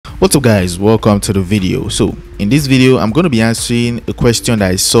What's up guys, welcome to the video. So in this video I'm going to be answering a question that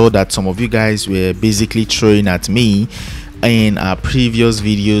I saw that some of you guys were basically throwing at me in our previous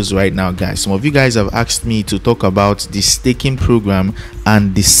videos. Right now guys, some of you guys have asked me to talk about the staking program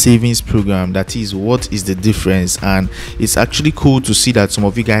and the savings program. That is, what is the difference? And it's actually cool to see that some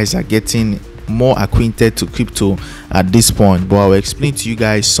of you guys are getting more acquainted to crypto at this point, but I'll explain to you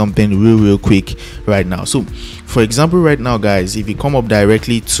guys something real quick right now. So for example, right now guys, if you come up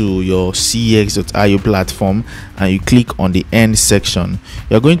directly to your cex.io platform and you click on the end section,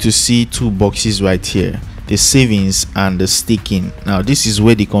 you're going to see two boxes right here, the savings and the staking. Now this is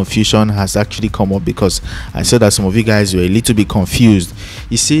where the confusion has actually come up, because I saw that some of you guys were a little bit confused.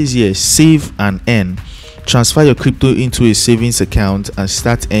 It says here save and earn. Transfer your crypto into a savings account and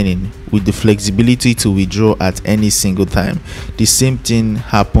start earning with the flexibility to withdraw at any single time. The same thing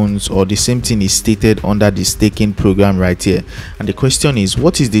happens, or the same thing is stated under the staking program right here. And the question is,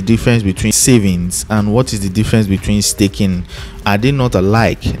 what is the difference between savings and what is the difference between staking? Are they not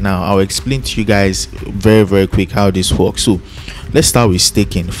alike? Now I'll explain to you guys very quick how this works. So let's start with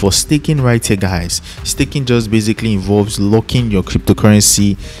staking. For staking right here guys, staking just basically involves locking your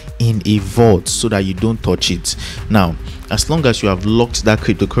cryptocurrency in a vault so that you don't touch it. Now as long as you have locked that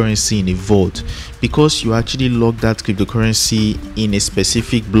cryptocurrency in a vault, because you actually lock that cryptocurrency in a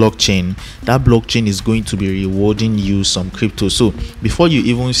specific blockchain, that blockchain is going to be rewarding you some crypto. So before you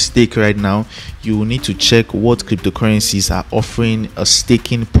even stake right now, you will need to check what cryptocurrencies are offering a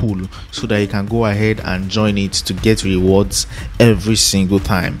staking pool so that you can go ahead and join it to get rewards every single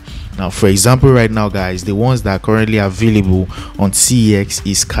time. Now for example, right now guys, the ones that are currently available on CEX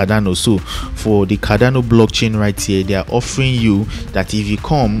is Cardano. So for the Cardano blockchain right here, they are offering you that if you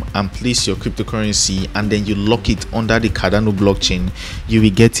come and place your cryptocurrency and then you lock it under the Cardano blockchain, you'll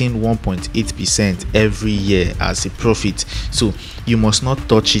be getting 1.8% every year as a profit. So you must not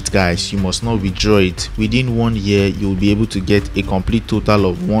touch it guys, you must not withdraw it. Within 1 year you'll be able to get a complete total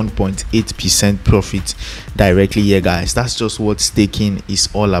of 1.8% profit directly here guys. That's just what staking is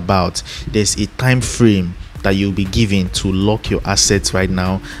all about. There's a time frame that you'll be given to lock your assets right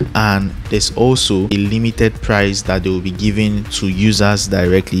now, and there's also a limited price that they will be giving to users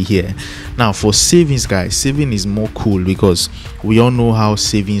directly here. Now for savings guys, saving is more cool because we all know how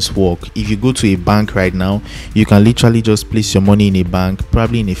savings work. If you go to a bank right now, you can literally just place your money in a bank,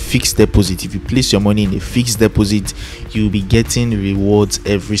 probably in a fixed deposit. If you place your money in a fixed deposit, you'll be getting rewards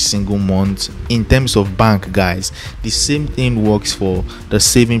every single month. In terms of bank guys, the same thing works for the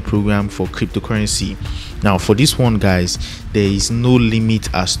saving program for cryptocurrency. Now for this one guys, there is no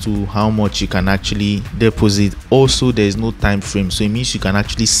limit as to how much you can actually deposit. Also there is no time frame, so it means you can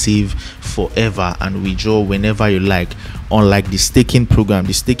actually save forever and withdraw whenever you like. Unlike the staking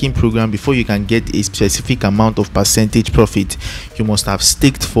program, before you can get a specific amount of percentage profit, you must have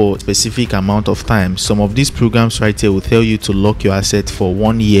staked for a specific amount of time. Some of these programs right here will tell you to lock your asset for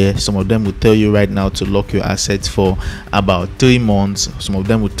 1 year. Some of them will tell you right now to lock your assets for about 3 months. Some of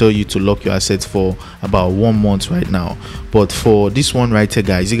them will tell you to lock your assets for about 1 month right now. But for this one right here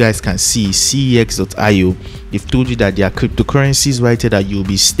guys, you guys can see cex.io, they've told you that their cryptocurrencies right here that you'll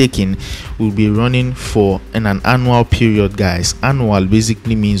be staking will be running for an annual period guys. Annual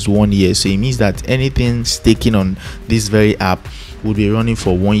basically means 1 year, so it means that anything staking on this very app will be running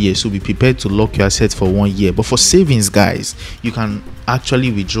for 1 year. So be prepared to lock your assets for 1 year. But for savings guys, you can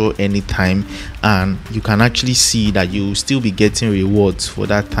actually withdraw anytime, and you can actually see that you will still be getting rewards for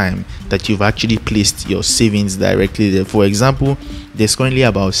that time that you've actually placed your savings directly there. For example, there's currently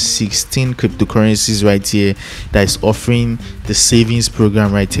about 16 cryptocurrencies right here that is offering the savings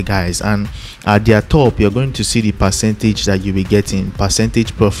program right here guys, and at their top you're going to see the percentage that you'll be getting,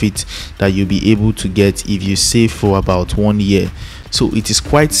 percentage profit that you'll be able to get if you save for about 1 year. So it is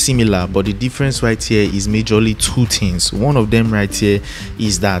quite similar, but the difference right here is majorly two things. One of them right here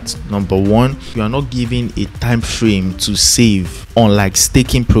is that number one, you are not given a time frame to save. Unlike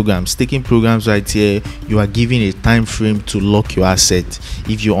staking programs right here, you are given a time frame to lock your asset.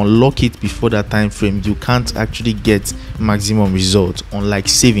 If you unlock it before that time frame, you can't actually get maximum result. Unlike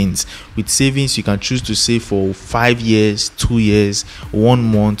savings, with savings you can choose to save for 5 years, 2 years, 1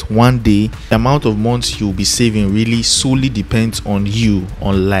 month, 1 day. The amount of months you'll be saving really solely depends on you,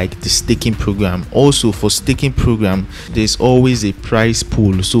 unlike the staking program. Also for staking program, there's always a price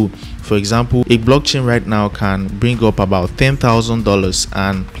pool. So for example, a blockchain right now can bring up about $10,000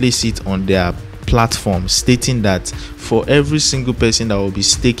 and place it on their platform, stating that for every single person that will be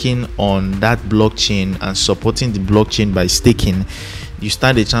staking on that blockchain and supporting the blockchain by staking, you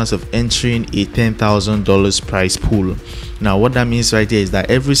stand a chance of entering a $10,000 prize pool. Now what that means right here is that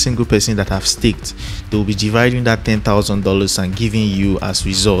every single person that have staked, they will be dividing that $10,000 and giving you as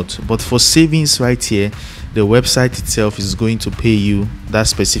result. But for savings right here, the website itself is going to pay you that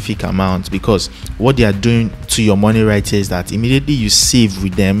specific amount, because what they are doing to your money right here is that immediately you save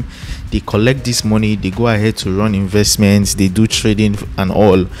with them, they collect this money, they go ahead to run investments, they do trading and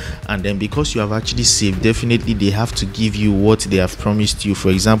all, and then because you have actually saved, definitely they have to give you what they have promised you. For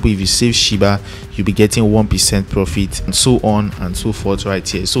example, if you save Shiba, you'll be getting 1% profit, and so on and so forth right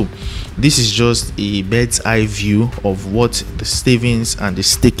here. So this is just a bird's eye view of what the savings and the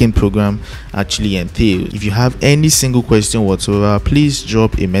staking program actually entail. If you have any single question whatsoever, please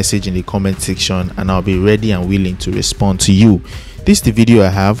drop a message in the comment section and I'll be ready and willing to respond to you. This is the video I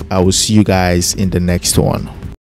have. I will see you guys in the next one.